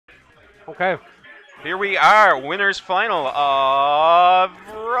Okay. Here we are, winners final of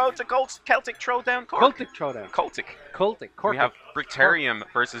Road to Celtic Throwdown Cork. Cultic Throwdown. Celtic. Cultic. Cork. We have Brickterium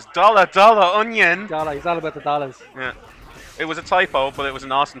versus Dollar Onion. Dollar. He's all about the dollars. Yeah. It was a typo, but it was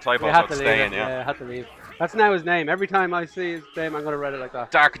an awesome typo, We so had it's to leave staying, it. yeah. I had to leave. That's now his name. Every time I see his name, I'm going to write it like that.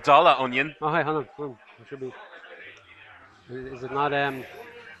 Dark Dollar Onion. Oh, hi, hold on. It should be. Is it not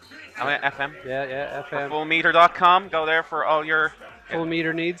Oh, yeah, FM. Yeah, FM. Fullmeter.com. Go there for all your Full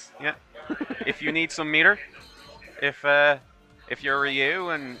meter needs. Yeah. If you need some meter, if you're a Ryu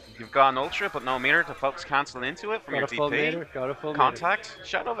and you've got an ultra but no meter, the folks cancel into it from your Got a full DP. meter. Got a full Contact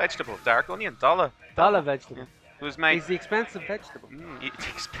Shadow Vegetable, Dark Onion, Dollar. Dollar vegetable. Yeah. Who's made? He's the expensive vegetable.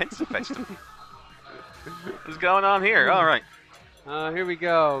 Expensive vegetable. What's going on here? All right. Here we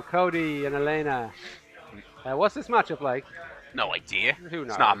go. Cody and Elena. What's this matchup like? No idea. Who knows?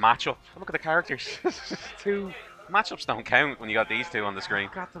 It's not a matchup. Look at the characters. Two. Matchups don't count when you got these two on the screen.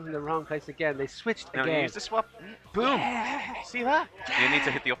 Got them in the wrong place again. They switched No, you again. use the swap. Boom. Yeah. See that? You need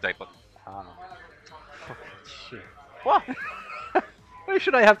to hit the update button. Oh, fucking shit. What? Why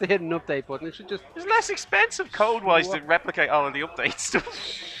should I have to hit an update button? It should just. It's less expensive code-wise to replicate all of the updates.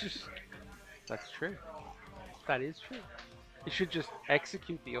 That's true. That is true. You should just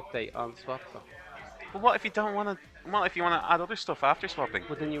execute the update on swap though. Well, what if you don't want to? What if you want to add other stuff after swapping?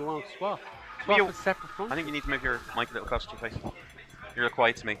 But then you won't swap. Swap is separate I function. think you need to move your mic a little closer to your face. You're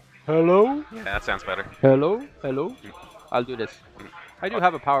quiet to me. Hello? Yeah, that sounds better. Hello? Hello? I'll do this. I do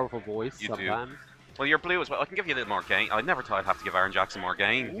have a powerful voice You sometimes. do. Well, you're blue as well. I can give you a little more gain. I never thought I'd have to give Aaron Jackson more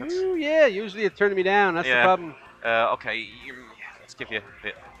gain. That's, Ooh, yeah, usually it turned me down. That's the Yeah. problem. Okay, let's give you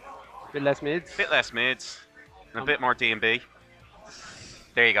a Bit less mids. bit less mids and a bit more D&B.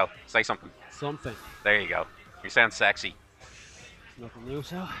 There you go. Say something. Something. There you go. You sound sexy. Nothing new,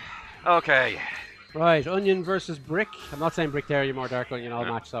 so. Okay. Right, Onion versus Brick. I'm not saying Brickterium or Dark Onion all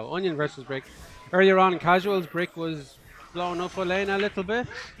No. match, so Onion versus Brick. Earlier on in casuals, Brick was blowing up Elena a little bit.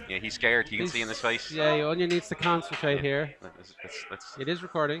 Yeah, he's scared. You can see in his face. Yeah, Onion needs to concentrate here. Let's, It is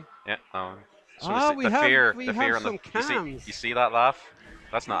recording. yeah. We the have fear. we The have fear on some the. cams. You see that laugh?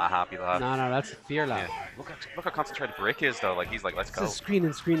 That's not a happy laugh. No, that's a fear laugh. Yeah. Look how concentrated Brick is though. Like he's like, let's It's go. a screen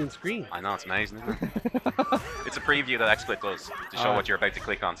and screen and screen. I know, it's amazing, isn't it? It's a preview that XSplit does to show what you're about to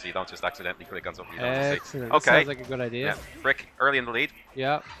click on, so you don't just accidentally click on something you don't want to see. Excellent. Okay. That sounds like a good idea. Yeah. Brick early in the lead.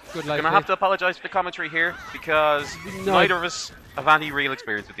 Yeah. Good life. Gonna have to apologise for the commentary here because No. neither of us have any real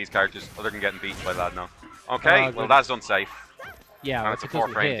experience with these characters other than getting beaten by Ladno. Okay, well good. that's unsafe. Yeah, And it's a it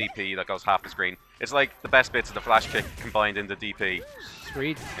doesn't 4-frame hit. DP that goes half the screen. It's like the best bits of the flash kick combined into DP.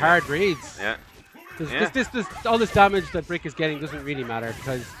 Reads. Hard reads. Yeah. This, all this damage that Brick is getting doesn't really matter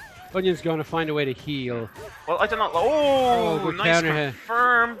because Onion's going to find a way to heal. Well, I don't know. Oh, good nice counter hit.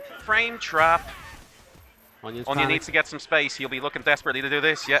 confirm. Frame trap. Onion's Onion needs to get some space. He'll be looking desperately to do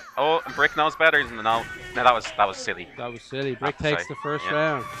this. Yeah. Oh, and Brick knows better. No, that was silly. That was silly. Brick to takes say, the first yeah.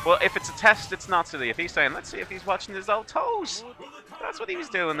 round. Well, if it's a test, it's not silly. If he's saying, let's see if he's watching his old toes. That's what he was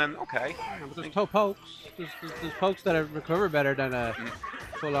doing. Then okay. Yeah, but there's toe pokes. There's pokes that recover better than a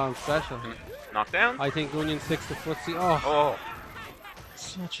full-on special. Knockdown. I think Onion sticks the footsie. Oh, Oh,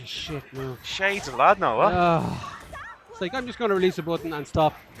 such a shit move. shades of Ladno. What? Oh. It's like I'm just going to release a button and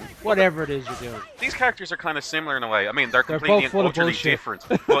stop whatever it is you're doing. These characters are kind of similar in a way. I mean, they're They're completely both and full of utterly bullshit. different.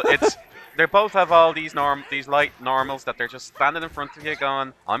 But they both have all these light normals that they're just standing in front of you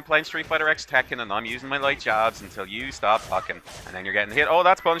going, I'm playing Street Fighter X Tekken and I'm using my light jabs until you stop talking. And then you're getting hit. Oh,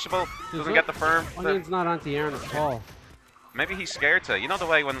 that's punishable. Doesn't get the firm. Onion's not anti-Aaron at all. Maybe he's scared to. You know the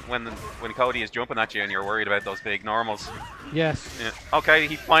way when Cody is jumping at you and you're worried about those big normals? Yes. Yeah. Okay,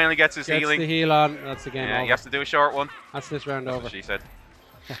 he finally gets his Gets healing. the heal on. That's the game Yeah, over. he has to do a short one. That's this round over. She said.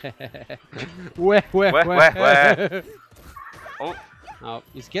 Weh. Weh. Oh. Oh,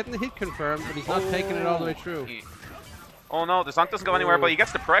 he's getting the hit confirmed, but he's not taking it all the way through. Oh no, the zonk doesn't go anywhere, but he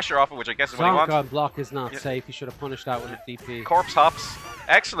gets the pressure off it, which I guess is what he Zonk wants. on block is not Yeah. safe. He should have punished that with a DP. Corpse hops.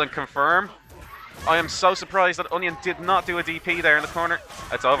 Excellent confirm. I am so surprised that Onion did not do a DP there in the corner.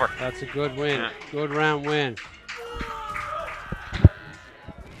 It's over. That's a good win. Yeah. Good round win.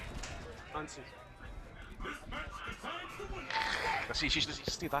 See, she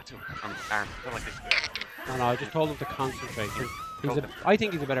just do that to him. On Aaron. Go like this. No, I just told him to concentrate. I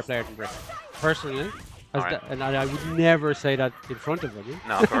think he's a better player than Brick, personally. Alright. And I would never say that in front of him.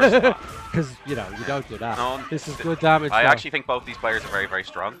 No, of course not. Because, you don't do that. No, This is good damage. I though. actually think both these players are very, very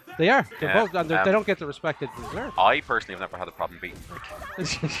strong. They are. They're Yeah, both, and they don't get the respect they deserve. I personally have never had a problem beating Brick.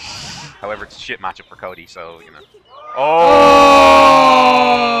 However, it's a shit matchup for Cody, so, you know. Oh!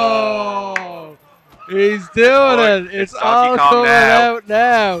 He's doing it. It's all Donkey Kong coming now. out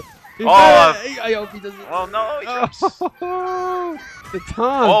now. Oh, I hope he doesn't. Oh no, he jumps. The taunts.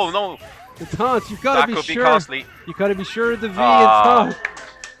 Oh no! The taunts. You've got to That be could be sure. costly. You got to be sure of the V and Ah. taunt.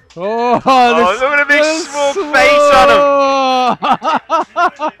 Oh, Oh, look at the big smug face on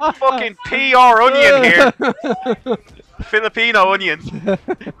him. Fucking PR onion here. Filipino onion.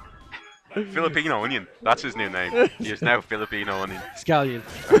 Filipino onion. That's his new name. He is now Filipino onion. Scallion.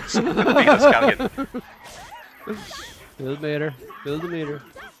 Filipino scallion. Build meter. Build the meter.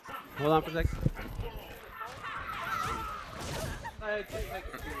 Hold on for a sec.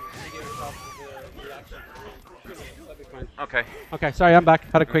 Okay. Okay, sorry, I'm back.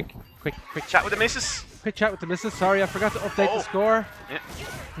 Had a quick Chat with the missus. quick chat with the missus. Sorry, I forgot to update the score. Yeah.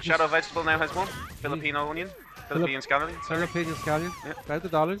 Shadow Vegetable now has one. Filipino onion. Philippine scallion. Sorry. Philippine scallion. Yeah. About the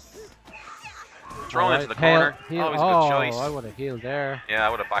dollars. Thrown into the corner. Heal. Always a good choice. I would have healed there. Yeah, I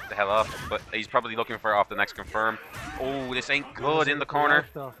would have backed the hell off. But he's probably looking for off the next confirm. Oh, this ain't good in the corner.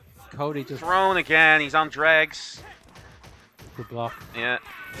 Cody just Thrown again. He's on dregs. good block. Yeah.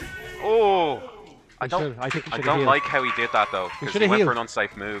 Oh. I think he I should don't like how he did that though, because he should've went for healed. an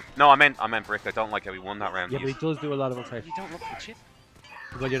unsafe move. No, I meant Brick. I don't like how he won that round. Yeah, but he does do a lot of unsafe. You don't look for chip.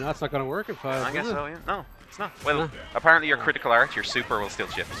 Well, that's not going to work in 5. I guess is it? so. Yeah. No, it's not. Well, Nah. apparently your critical art, your super will still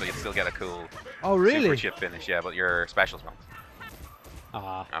chip, so you'll still get a cool Oh, really? super chip finish. Yeah, but your specials won't.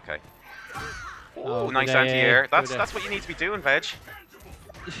 Ah. Okay. Oh, Ooh, nice good anti-air. A, That's good A. what you need to be doing, Veg.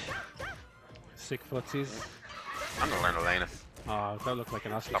 Sick footsies. I'm gonna learn Elena. Oh, that looked like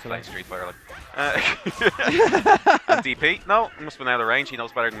an ostrich. Stop playing Street Fighter. Like. And DP? No, he must have been out of range. He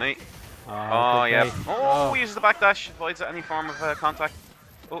knows better than me. Oh, good yeah. play. Oh, uses the backdash. Avoids any form of contact.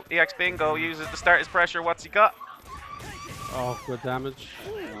 Oh, EX Bingo uses to start his pressure. What's he got? Oh, good damage.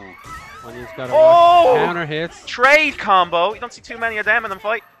 Onion's got a Oh! counter hits. Trade combo. You don't see too many of them in the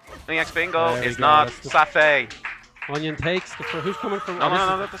fight. EX Bingo There we is go, not that's the- Safe. Onion takes the who's coming from? No, oh,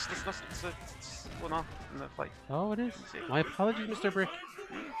 no, this no, is- that's one off in the fight. Oh, it is. My apologies, Mr. Brick.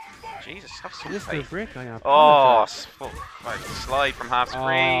 Jesus, have some Mr. faith. Brick, I Oh, apologize. right, slide from half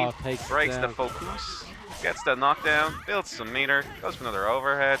screen. Oh, takes Breaks the down. focus. Gets the knockdown. Builds some meter. Goes for another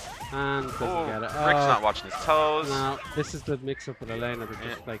overhead. And doesn't Oh, get it. Brick's Oh, not watching his toes. no, this is the mix-up with Elena. They're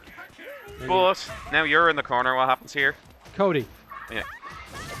just like... But now you're in the corner. What happens here? Cody. Yeah.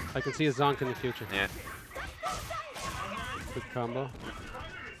 I can see a zonk in the future. Yeah. Good combo.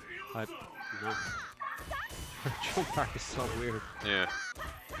 No. Her jump back is so weird. Yeah.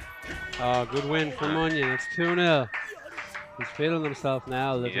 Oh, good win from Onion. It's 2-0. He's feeling himself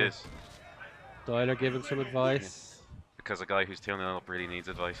now a He little. is. Doyler giving some advice. Because a guy who's 2-0 up really needs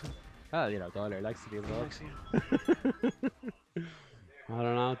advice. Well, you know, Doyler likes to be involved. I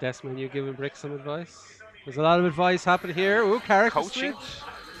don't know. Desmond, you giving Brick some advice? There's a lot of advice happening here. Ooh, character Coaching? switch.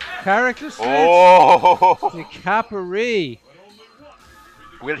 Character switch. Oh! The Caparee.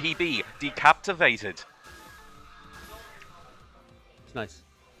 Will he be decaptivated? It's nice.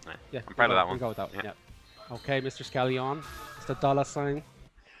 Yeah, I'm proud of that we'll one. go with that one. Yeah. Yeah. Okay, Mr. Scallion. It's the dollar sign.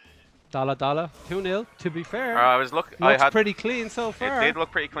 Dollar. 2-0. To be fair, I was I looks had. pretty clean so far. It did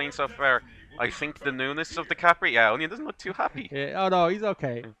look pretty clean so far. I think the newness of the Capri. Yeah, Onion doesn't look too happy. Yeah, oh no, he's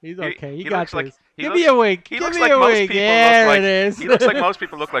okay. He's okay. He got looks like this. he Give looks- me a wink. He Give looks me like a most wink. people There look like. it is. He looks like most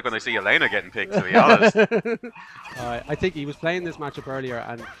people look like when they see Elena getting picked. To be honest. I think he was playing this matchup earlier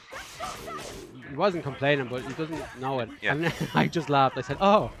and he wasn't complaining, but he doesn't know it. Yeah. And then I just laughed. I said,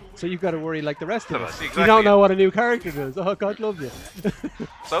 "Oh, so you've got to worry like the rest of us. Exactly. You don't know what a new character is. Oh, God love you."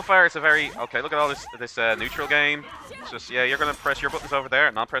 So far, it's a very okay. Look at all this neutral game. It's just you're gonna press your buttons over there,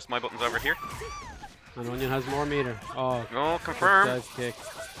 and I'll press my buttons over here. And Onion has more meter. Oh, No, confirm. dive kick.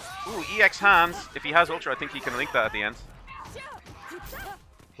 Ooh, EX hands. If he has ultra, I think he can link that at the end.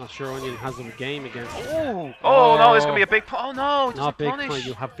 Not sure Onion has a game against. Oh no, there's gonna be a big. Oh no, Not big punish. point.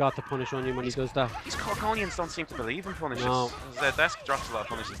 You have got to punish Onion when he does that. These Corkonians don't seem to believe in punishes. No. The desk drops a lot of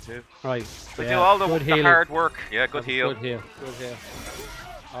punishes too. Right. They yeah. do all the Good healing. hard work. Yeah, good That's heal. Good heal. Good heal.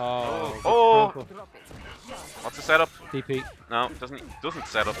 Oh. good Oh. crumple. What's the setup? DP. No, doesn't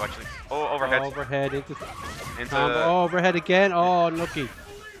set up actually. Oh, overhead. Overhead into Into combo. Oh, overhead again. Oh, unlucky.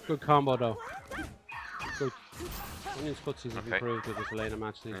 Good combo though. Good. Onion's footsies have Okay. improved with this Elena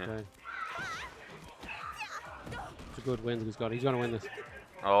match these Yeah. days. It's a good win that he's got. He's gonna win this.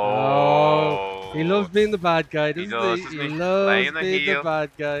 Oh. He loves being the bad guy, doesn't does, he? doesn't He he? loves Playing the being the heel. bad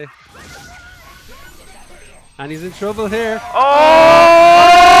guy. And he's in trouble here.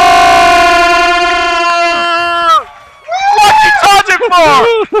 Oh! What you taunting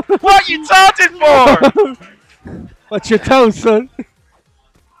for? What you taunting for? What's your toe, son?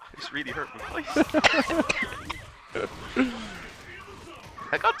 This really hurt my voice.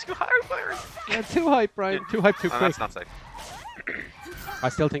 I got too hard there. Yeah, too hype, Brian. Too hype, too Oh, quick. that's not safe. I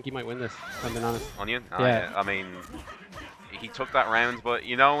still think he might win this, if I'm being honest. Onion? Yeah. I mean, he took that round, but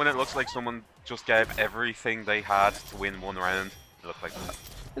you know when it looks like someone just gave everything they had to win one round, it looked like that.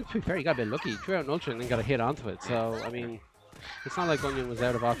 And to be fair, he got a bit lucky. He threw out an ultra and then got a hit onto it. So, I mean, it's not like Onion was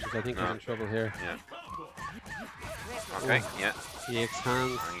out of options. I think he's in trouble here. Yeah. Okay, yeah. He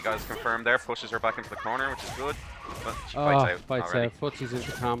expands. And you guys confirmed there, pushes her back into the corner, which is good. But she fights out. Fights out. Footsie's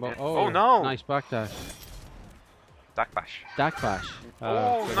into combo. Yeah. Oh, no! Nice backdash. Dak bash. Dak bash.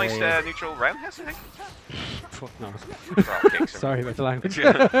 Oh, nice neutral roundhouse, I think. Fuck no. Sorry about the language.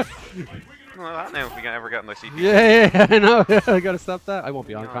 Well, that now if we ever get on the CP. Yeah, I know. I gotta stop that. I won't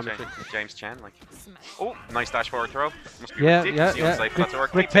be on commentary. James Chen, like. Oh, nice dash forward throw. Must be yeah.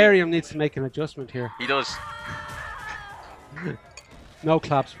 unsafe. Brickterium needs to make an adjustment here. He does. No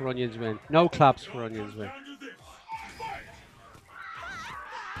claps for Onions win. No claps for Onions win.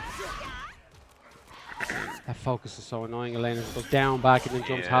 That focus is so annoying, Elena. It goes down, back, and then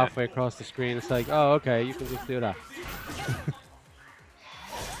jumps halfway across the screen. It's like, oh, okay, you can just do that.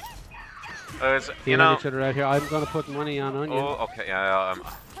 You know, each other out here. I'm gonna put money on Onion. Oh, okay, yeah.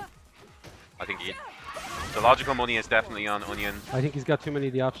 I think the logical money is definitely on Onion. I think he's got too many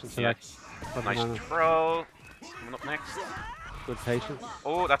of the options. So nice throw. Coming up next. Good patience.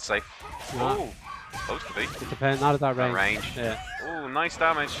 Oh, that's safe. Oh, supposed to be. It depends. Not at that range. Yeah. Oh, nice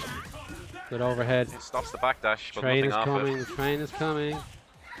damage. Good overhead. It stops the backdash, but train nothing off coming. it. The train is coming.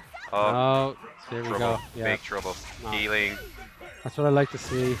 Oh, there trouble. we go. Yeah. Big trouble. Healing. That's what I like to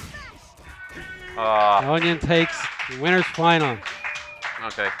see. Oh. Onion takes the winner's final.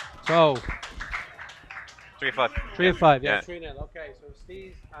 Okay. So. 3-5. 3-5. Yeah. 3-0. Okay. So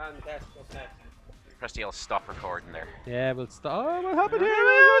Steve and Desk up next. Press the L stop recording there. Yeah, we'll stop. Oh, what happened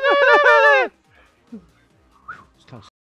here?